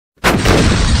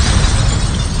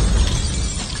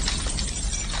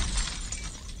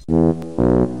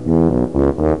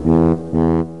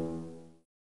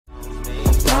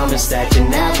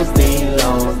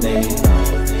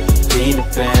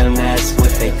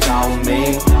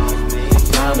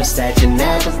promise that you'll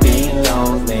never be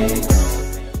lonely.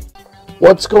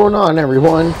 What's going on,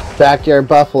 everyone? Backyard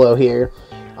Buffalo here.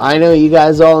 I know you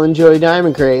guys all enjoy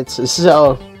diamond crates,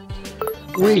 so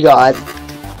we got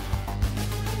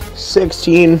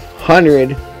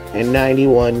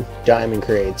 1,691 diamond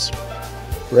crates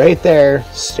right there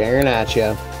staring at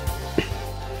you.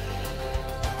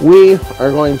 We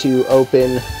are going to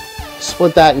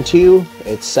split that in two.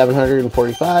 It's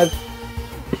 745.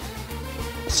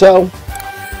 So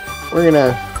we're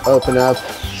gonna open up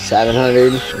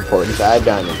 745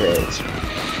 diamond crates.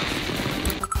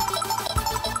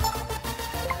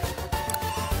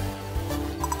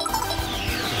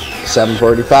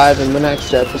 $745 in the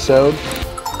next episode,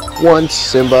 once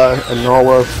Simba and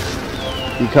Nala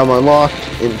become unlocked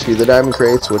into the diamond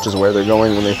crates, which is where they're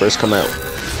going when they first come out.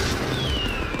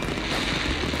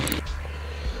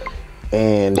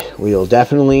 And we'll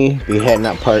definitely be heading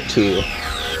up part 2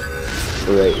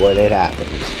 right when it happens.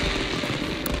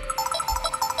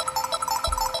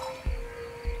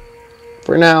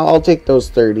 For now, I'll take those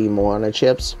 30 Moana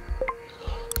chips.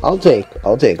 I'll take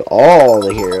all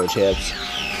the hero chips.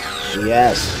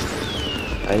 Yes.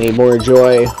 I need more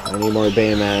Joy. I need more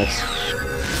Baymax.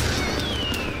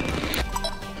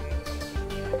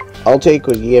 I'll take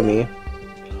what you give me.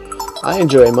 I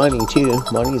enjoy money too.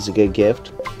 Money's a good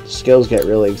gift. Skills get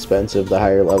really expensive the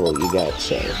higher level you get,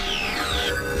 so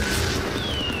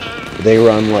they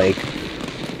run like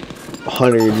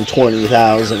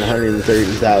 120,000,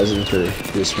 130,000 for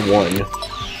this one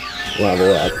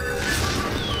level up.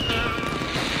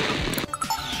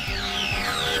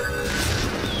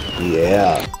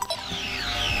 Yeah.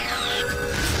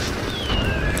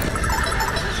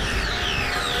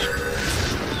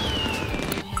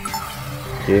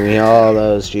 Give me all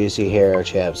those juicy hero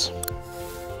chips.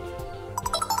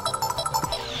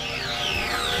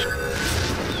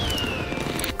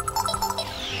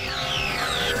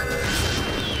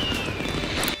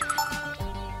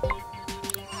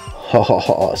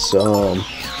 Awesome.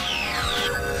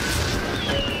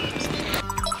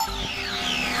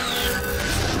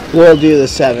 We'll do the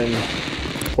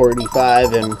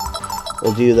 745 and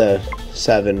we'll do the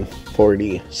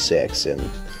 746 and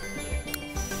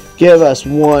give us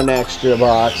one extra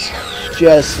box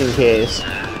just in case.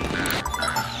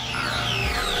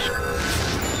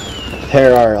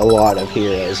 There are a lot of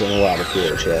heroes and a lot of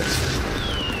hero chips,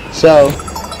 so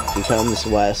it becomes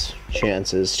less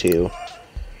chances to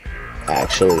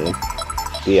actually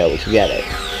be able to get it.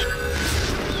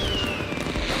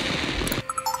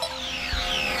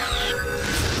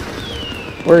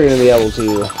 We're going to be able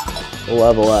to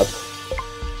level up,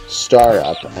 star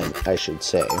up, I should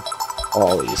say,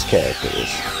 all these characters.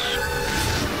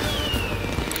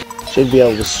 Should be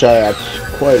able to star up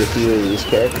quite a few of these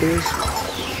characters.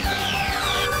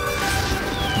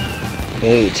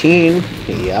 18,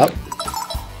 yep.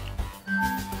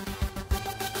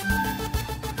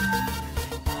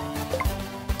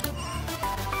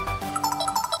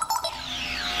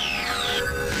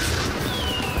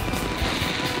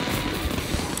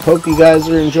 Hope you guys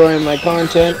are enjoying my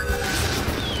content.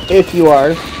 If you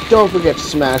are, don't forget to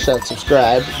smash that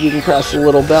subscribe. You can press the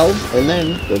little bell, and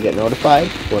then you'll get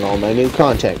notified when all my new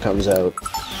content comes out.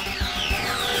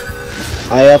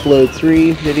 I upload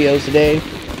 3 videos a day,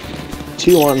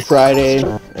 2 on Friday,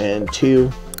 and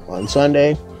 2 on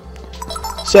Sunday.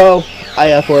 So,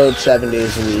 I upload 7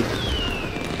 days a week.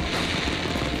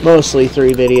 Mostly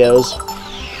 3 videos, a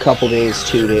couple days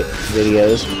 2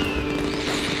 videos.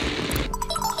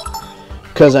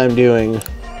 Because I'm doing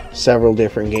several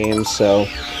different games, so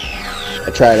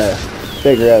I try to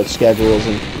figure out schedules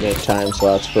and make time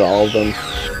slots for all of them,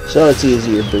 so it's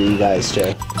easier for you guys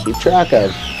to keep track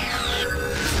of.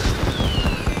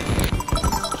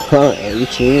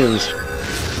 18s.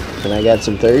 Can I get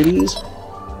some 30s?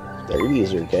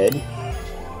 30s are good.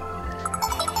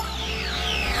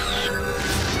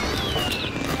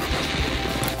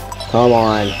 Come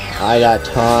on. I got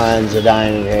tons of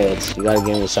diamond crates. You gotta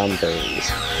give me some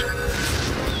 30s.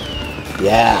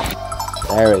 Yeah.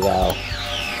 There we go.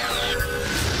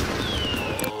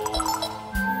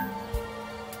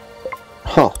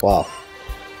 Oh, well.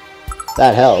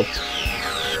 That helped.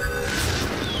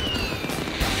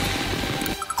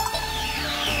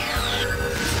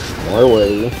 More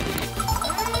woody.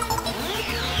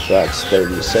 So that's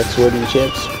 36 woody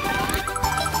chips.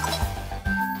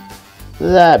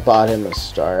 That bought him a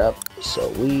star up.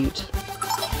 Sweet.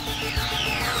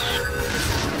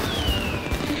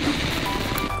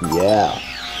 Yeah.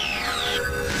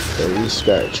 30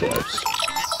 star chips.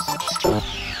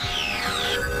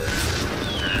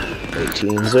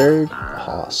 18 Zerd.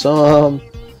 Awesome.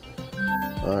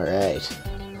 Alright.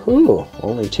 Ooh,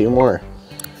 only 2 more.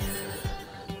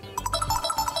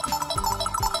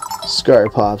 Scar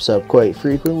pops up quite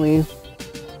frequently.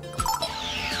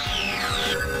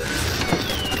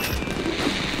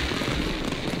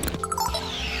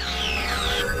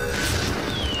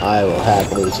 I will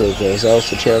happily take those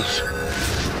Elsa chips.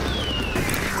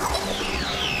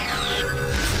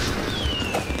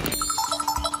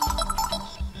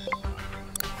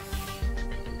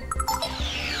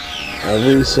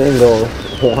 Every single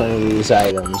one of these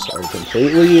items are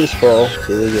completely useful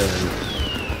to the game.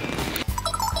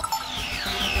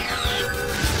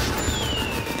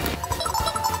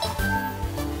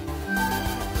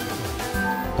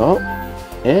 Oh,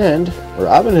 and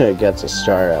Robin Hood gets a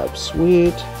star up.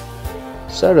 Sweet.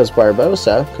 So does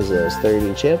Barbosa, because of those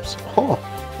 30 chips. Oh,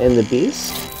 and the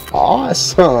Beast?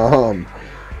 Awesome!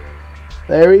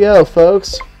 There we go,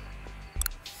 folks.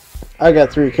 I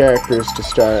got 3 characters to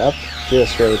star up,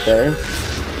 just right there.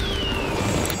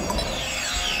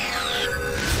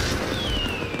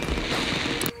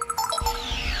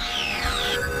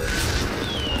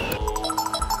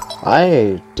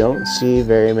 I don't see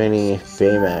very many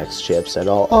Baymax chips at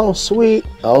all. Oh, sweet!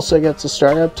 Elsa gets a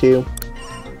star up too.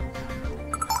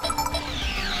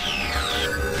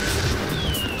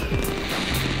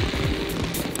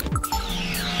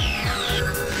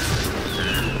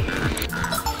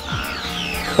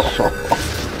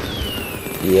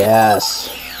 Yes!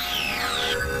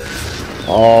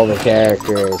 All the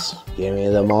characters. Give me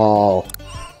them all.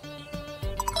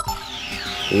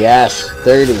 Yes!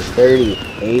 30, 30,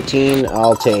 18,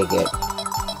 I'll take it.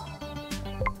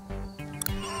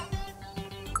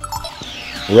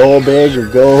 Roll big or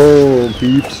go home,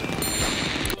 peeps.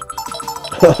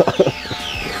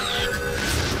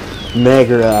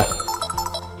 Megara.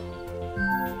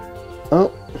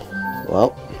 Oh,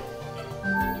 well.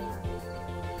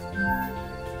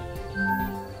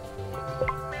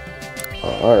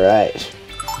 Alright.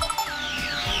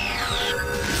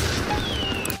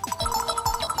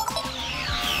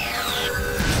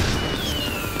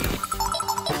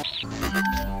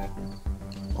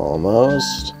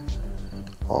 Almost.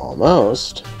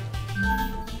 Almost.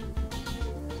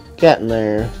 Getting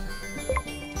there.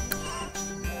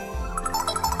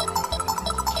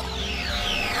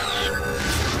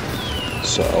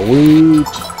 Sweet.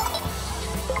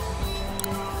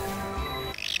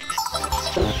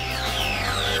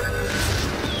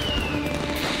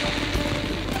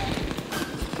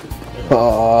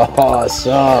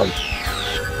 Awesome.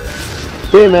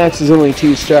 Baymax is only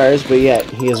 2 stars, but yet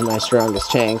he is my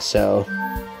strongest tank, so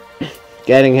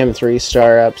getting him 3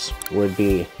 star ups would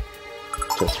be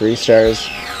to 3 stars.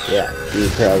 Yeah,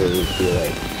 he'd probably be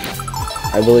like,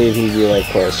 I believe he'd be like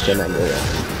close to number 1.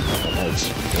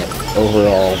 Like,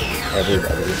 overall,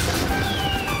 everybody.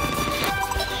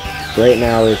 Right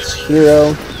now it's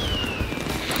Hero.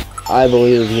 I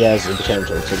believe he has the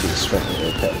potential to be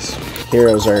stronger because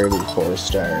Hero's already 4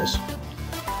 stars.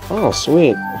 Oh,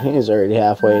 sweet. He's already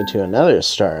halfway to another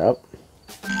star up.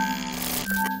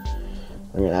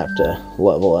 I'm gonna have to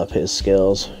level up his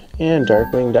skills. And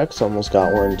Darkwing Duck's almost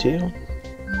got one too.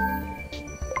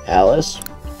 Alice.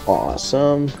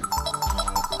 Awesome.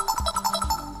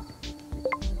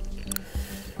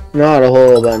 Not a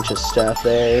whole bunch of stuff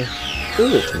there.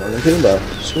 Ooh, Timon and Pumbaa.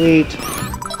 Sweet.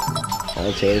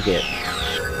 I'll take it.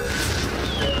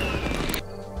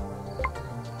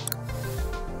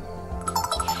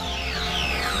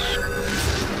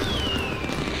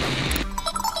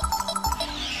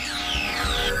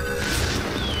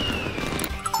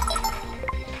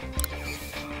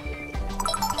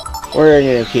 We're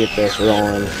gonna keep this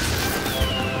rolling.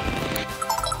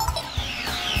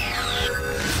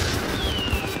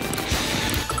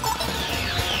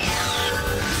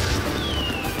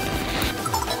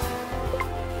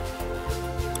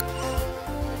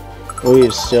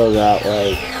 We've still got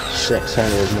like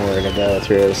 600 more to go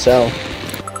through, so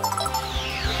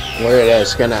we're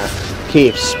just gonna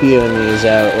keep spewing these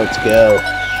out. Let's go.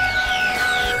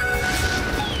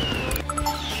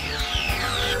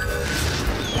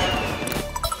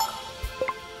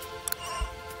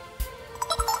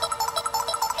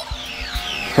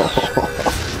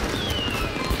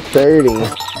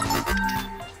 $30.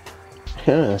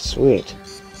 Yeah, sweet.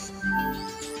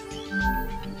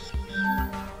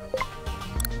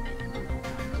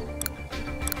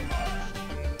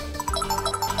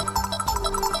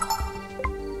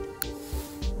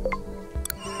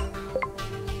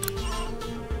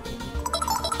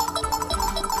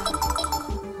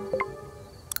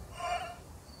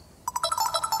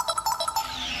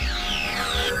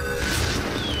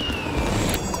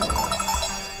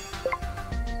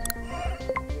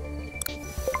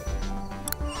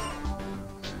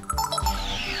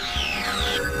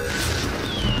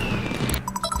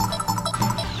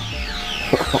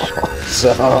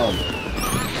 Awesome!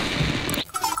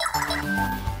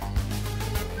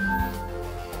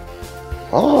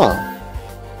 Oh!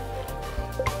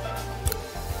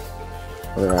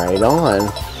 Right on.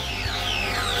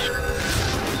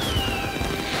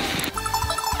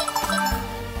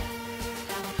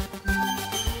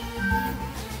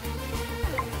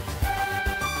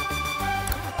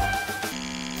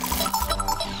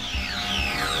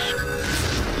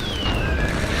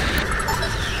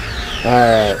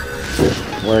 Alright,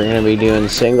 we're going to be doing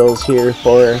singles here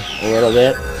for a little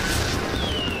bit.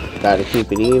 Gotta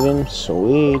keep it even,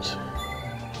 sweet.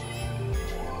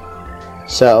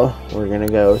 So, we're going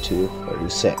to go to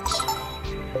 46.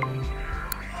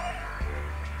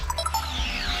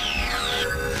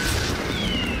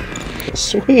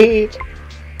 Sweet!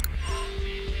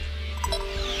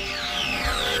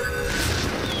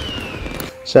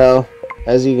 So,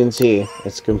 as you can see,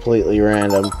 it's completely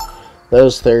random.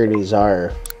 Those 30s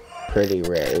are pretty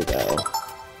rare, though.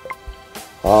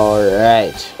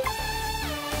 Alright.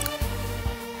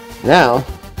 Now,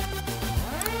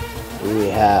 we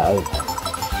have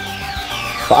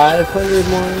 500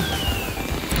 more.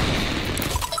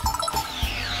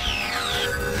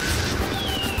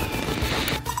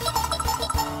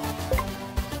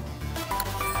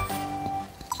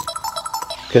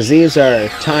 Because these are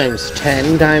times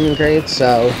 10 diamond crates,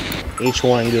 so each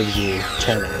one gives you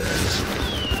 10 items.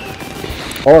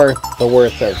 Or the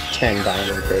worth of 10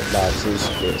 diamond crate boxes,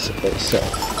 basically. So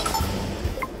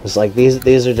it's like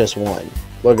these are just one.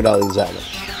 Look at all these items.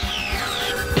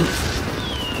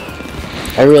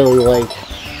 I really like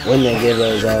when they give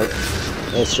those out.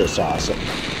 It's just awesome.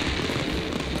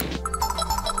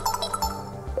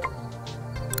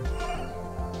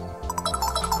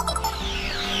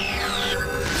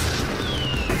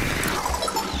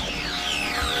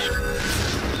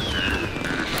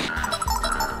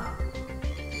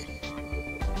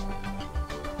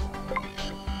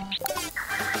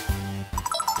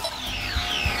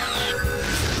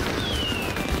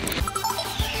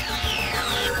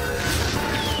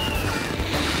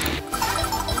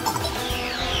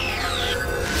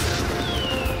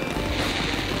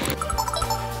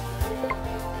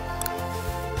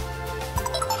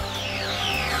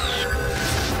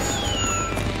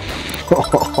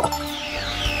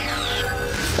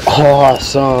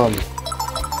 Awesome.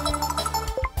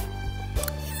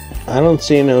 I don't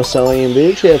see no selling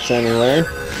blue chips anywhere.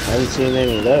 I haven't seen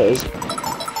any of those.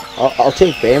 I'll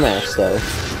take Baymax though.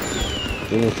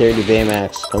 Give me 30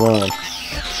 Baymax. Come on.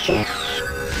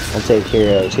 I'll take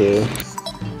Hero too.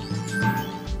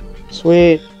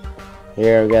 Sweet.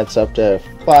 Hero gets up to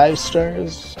 5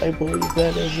 stars, I believe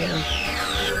that is.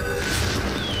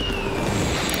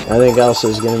 I think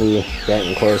Elsa's gonna be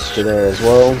getting close to there as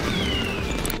well.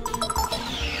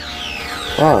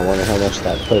 Oh, I wonder how much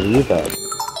that put Eve up.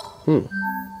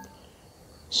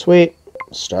 Sweet.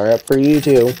 Star up for you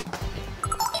too.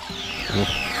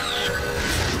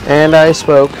 And I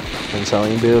spoke, and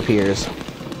Selling Boo appears.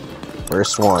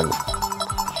 First one.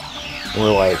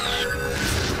 We're like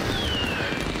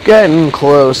getting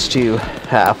close to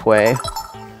halfway.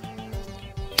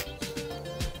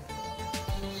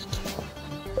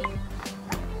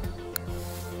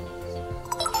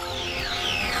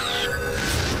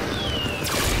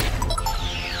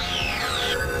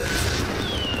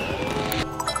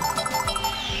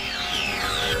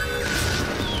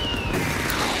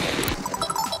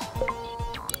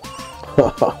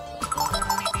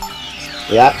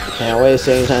 Yep, can't waste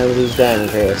any time with these diamond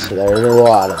crates, so there's a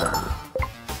lot of them.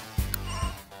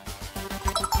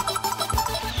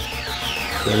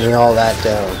 Give me all that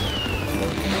dough.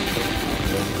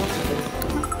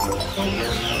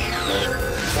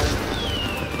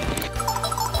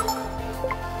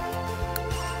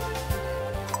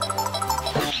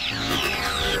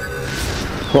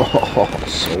 Oh,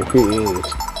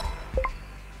 sweet.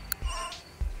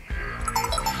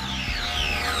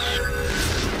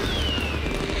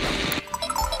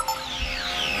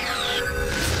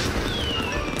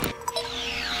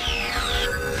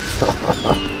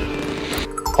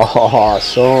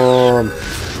 Awesome.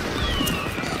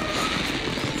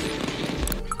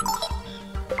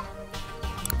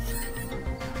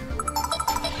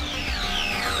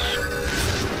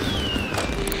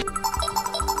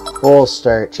 We'll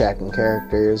start checking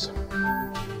characters.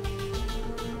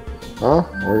 Oh,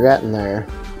 we're getting there.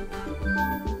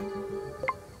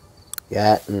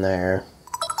 Getting there.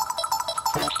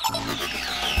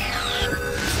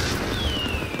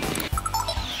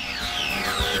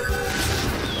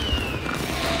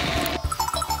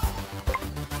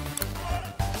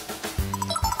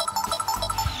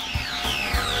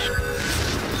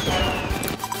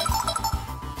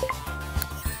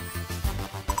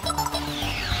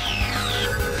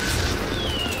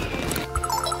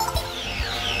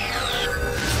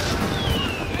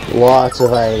 Lots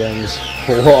of items.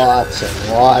 Lots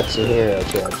and lots of hero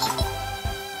chips.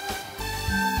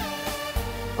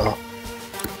 Oh.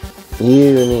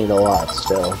 You need a lot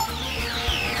still.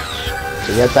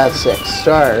 To get that 6th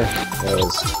star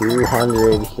is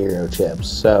 200 hero chips.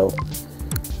 So,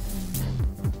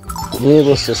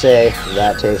 needless to say,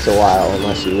 that takes a while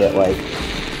unless you get like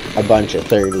a bunch of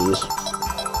 30s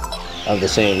of the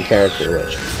same character,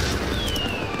 which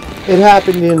it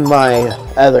happened in my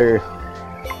other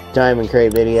Diamond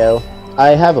Crate video. I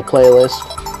have a playlist.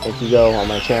 If you go on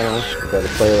my channel, go to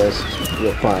playlist,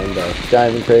 you'll find the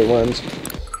Diamond Crate ones.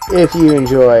 If you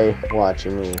enjoy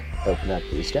watching me open up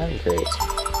these Diamond Crates.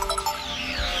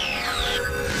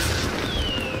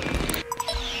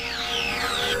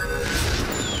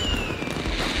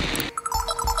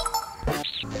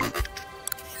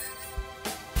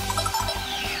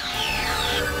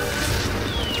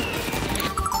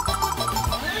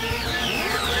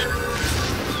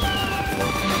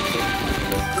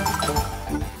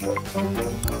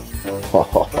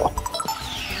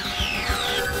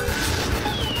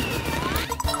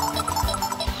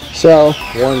 So,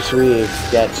 once we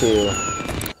get to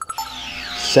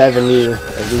 70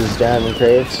 of these Diamond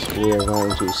Crates, we are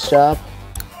going to stop.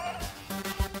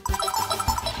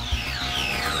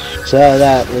 So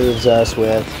that leaves us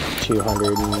with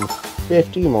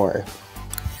 250 more.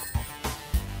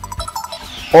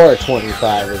 Or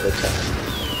 25 of the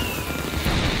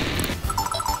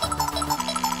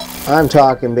 10. I'm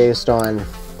talking based on,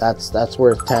 that's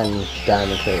worth 10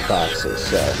 Diamond Crate boxes,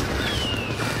 so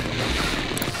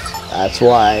that's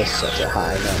why such a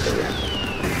high number.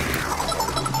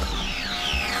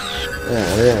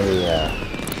 Yeah, we're gonna be,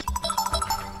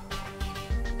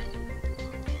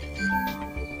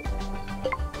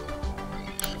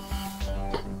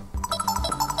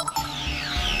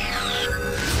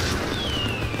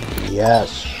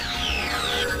 yes.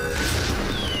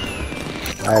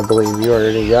 I believe you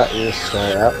already got your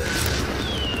star up.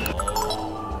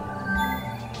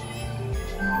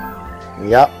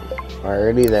 Yep,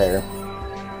 already there.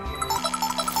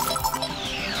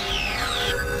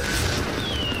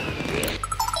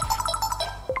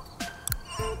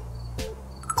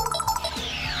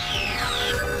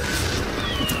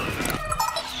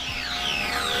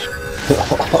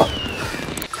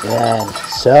 Man,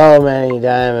 so many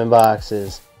diamond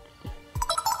boxes.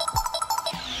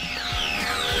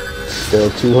 Still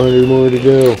 200 more to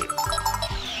go.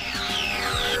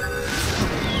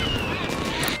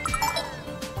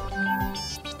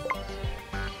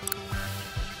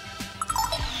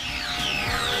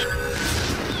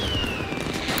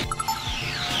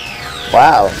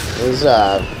 Wow, he's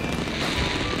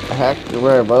heck,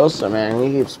 Barbosa, man, he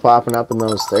keeps popping up in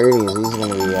those 30s. He's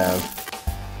gonna be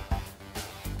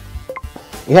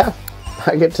yeah,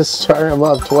 I get to start him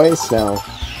up twice now.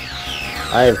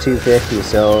 I have 250,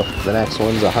 so the next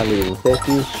one's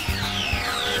 150.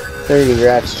 30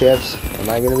 Rex chips. Am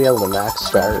I going to be able to max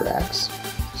star Rex?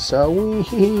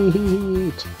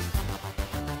 Sweet!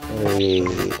 Hey,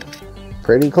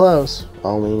 pretty close.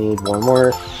 Only need one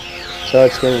more. So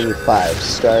it's going to be 5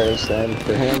 stars then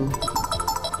for him.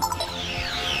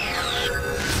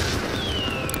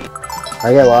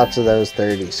 I get lots of those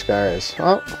 30 scars.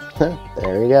 Oh,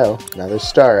 there we go. Another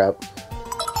star up.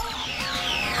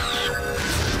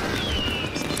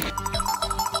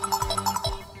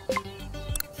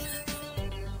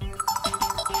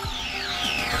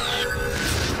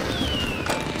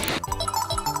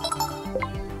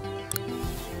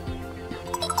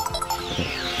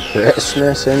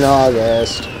 Christmas in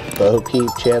August. Bo Peep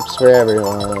chips for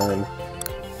everyone.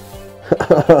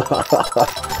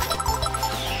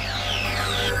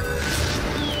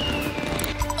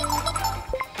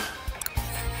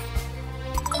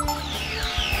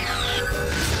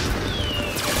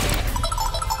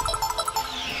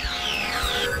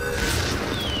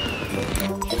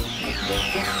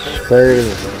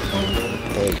 $30,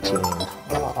 $18.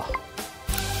 Oh.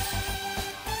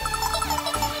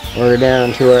 We're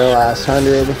down to our last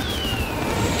 100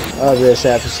 of this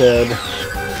episode.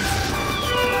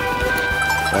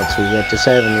 Once we get to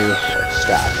 70, we'll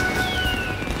stop.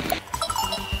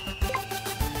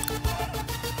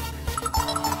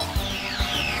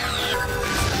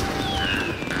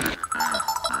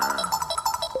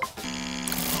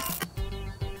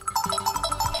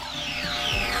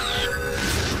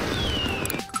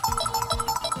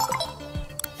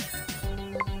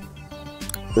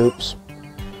 Oops.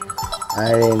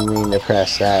 I didn't mean to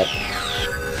press that.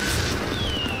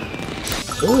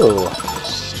 Ooh,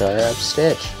 star up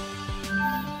Stitch.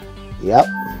 Yep.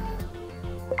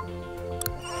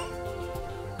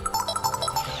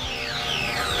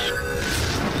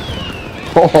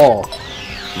 Oh,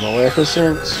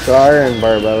 Maleficent, Scar, and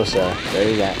Barbossa.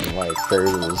 They're getting like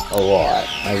 30s a lot.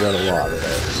 I get a lot of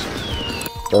those.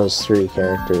 Those 3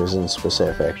 characters in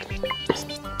specific.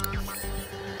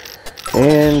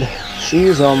 And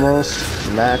she's almost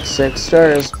max 6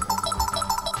 stars.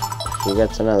 If she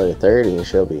gets another 30,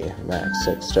 she'll be max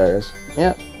 6 stars.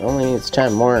 Yep, only needs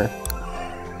 10 more.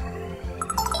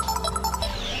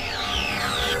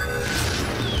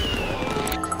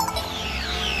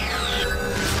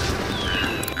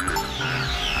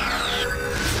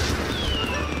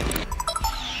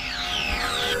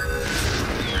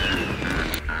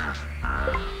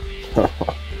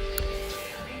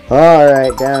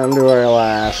 Alright, down to our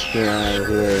last grind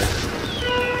here.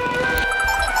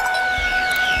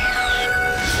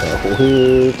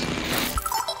 Sweet.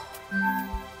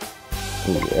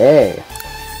 Yay.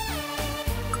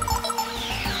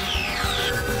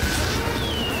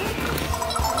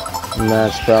 And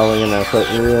that's probably gonna put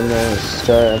you in the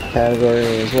startup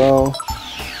category as well.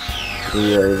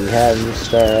 You already have your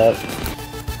startup.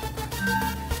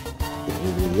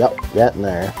 Yup, getting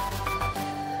there.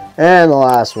 And the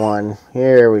last one.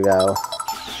 Here we go.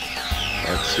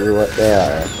 Let's see what they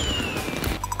are.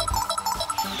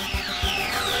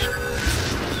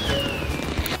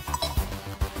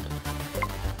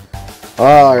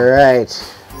 Alright.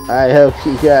 I hope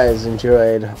you guys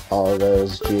enjoyed all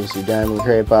those juicy diamond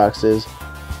crate boxes.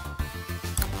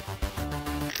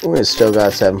 We still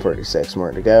got 746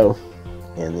 more to go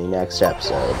in the next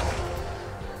episode.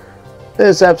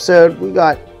 This episode, we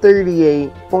got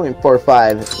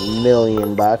 38.45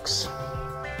 million bucks.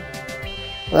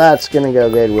 That's gonna go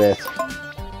good with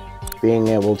being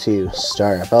able to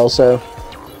star up Elsa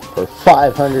for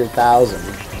 500,000.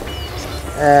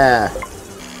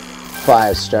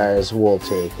 5 stars, we'll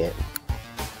take it.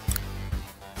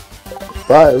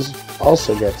 Buzz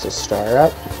also gets a star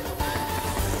up.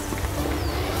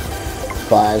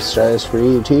 5 stars for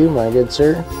you too, my good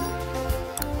sir.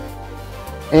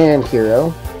 And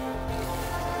Hero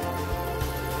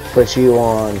puts you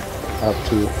on up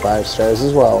to 5 stars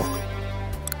as well.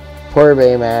 Poor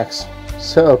Baymax,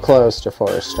 so close to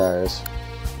 4 stars.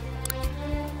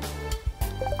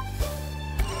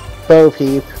 Bo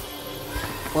Peep,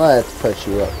 let's put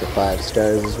you up to 5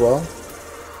 stars as well.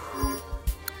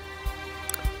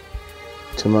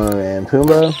 Timon and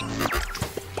Pumbaa,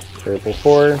 purple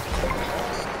 4.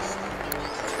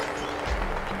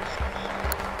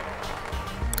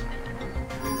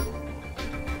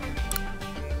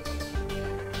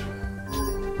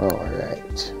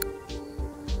 Alright.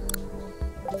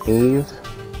 Eve.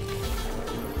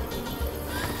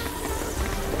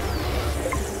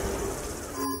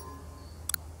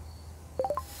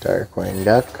 Darkwing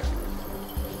Duck.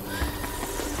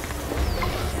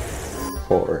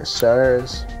 4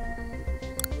 stars.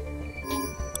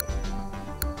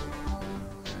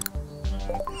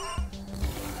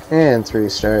 And 3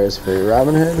 stars for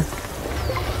Robin Hood.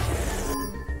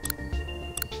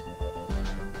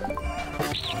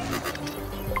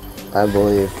 I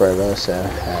believe Barbossa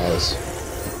has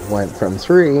went from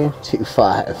 3 to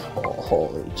 5. Oh,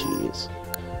 holy jeez.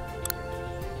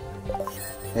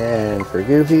 And for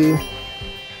Goofy,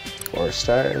 4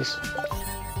 stars.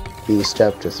 Beast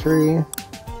up to 3.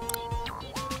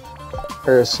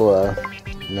 Ursula,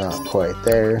 not quite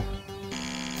there.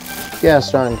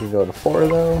 Gaston could go to 4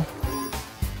 though.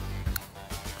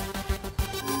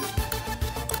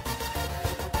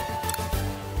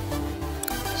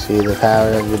 See the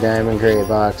power of the diamond crate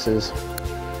boxes.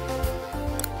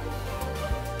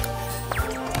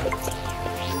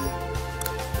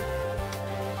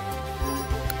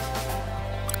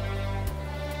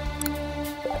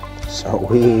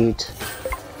 Sweet.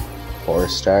 4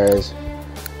 stars.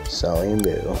 Sully and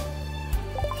Boo.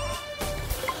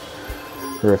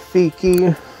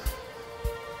 Rafiki.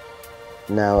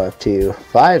 Now up to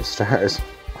 5 stars.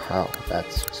 Wow,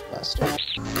 that's just busted.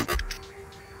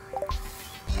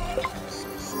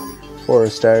 4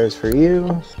 stars for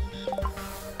you.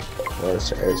 4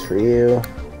 stars for you.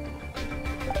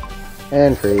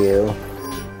 And for you.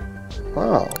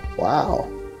 Oh, wow.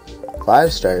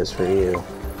 5 stars for you.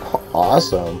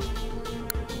 Awesome.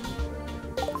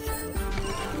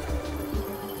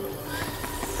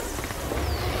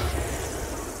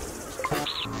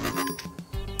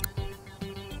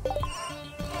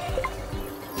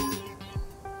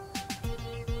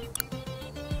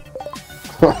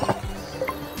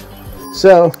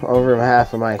 So, over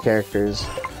half of my characters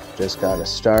just got a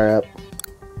star up.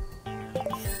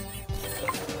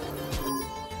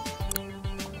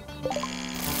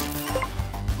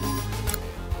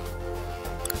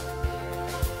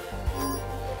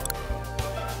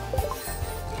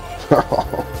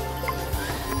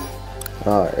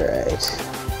 Alright.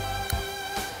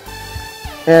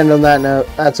 And on that note,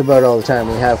 that's about all the time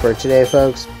we have for today,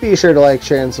 folks. Be sure to like,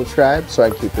 share, and subscribe so I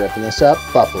can keep ripping this up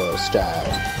Buffalo style.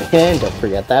 And don't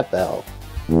forget that bell.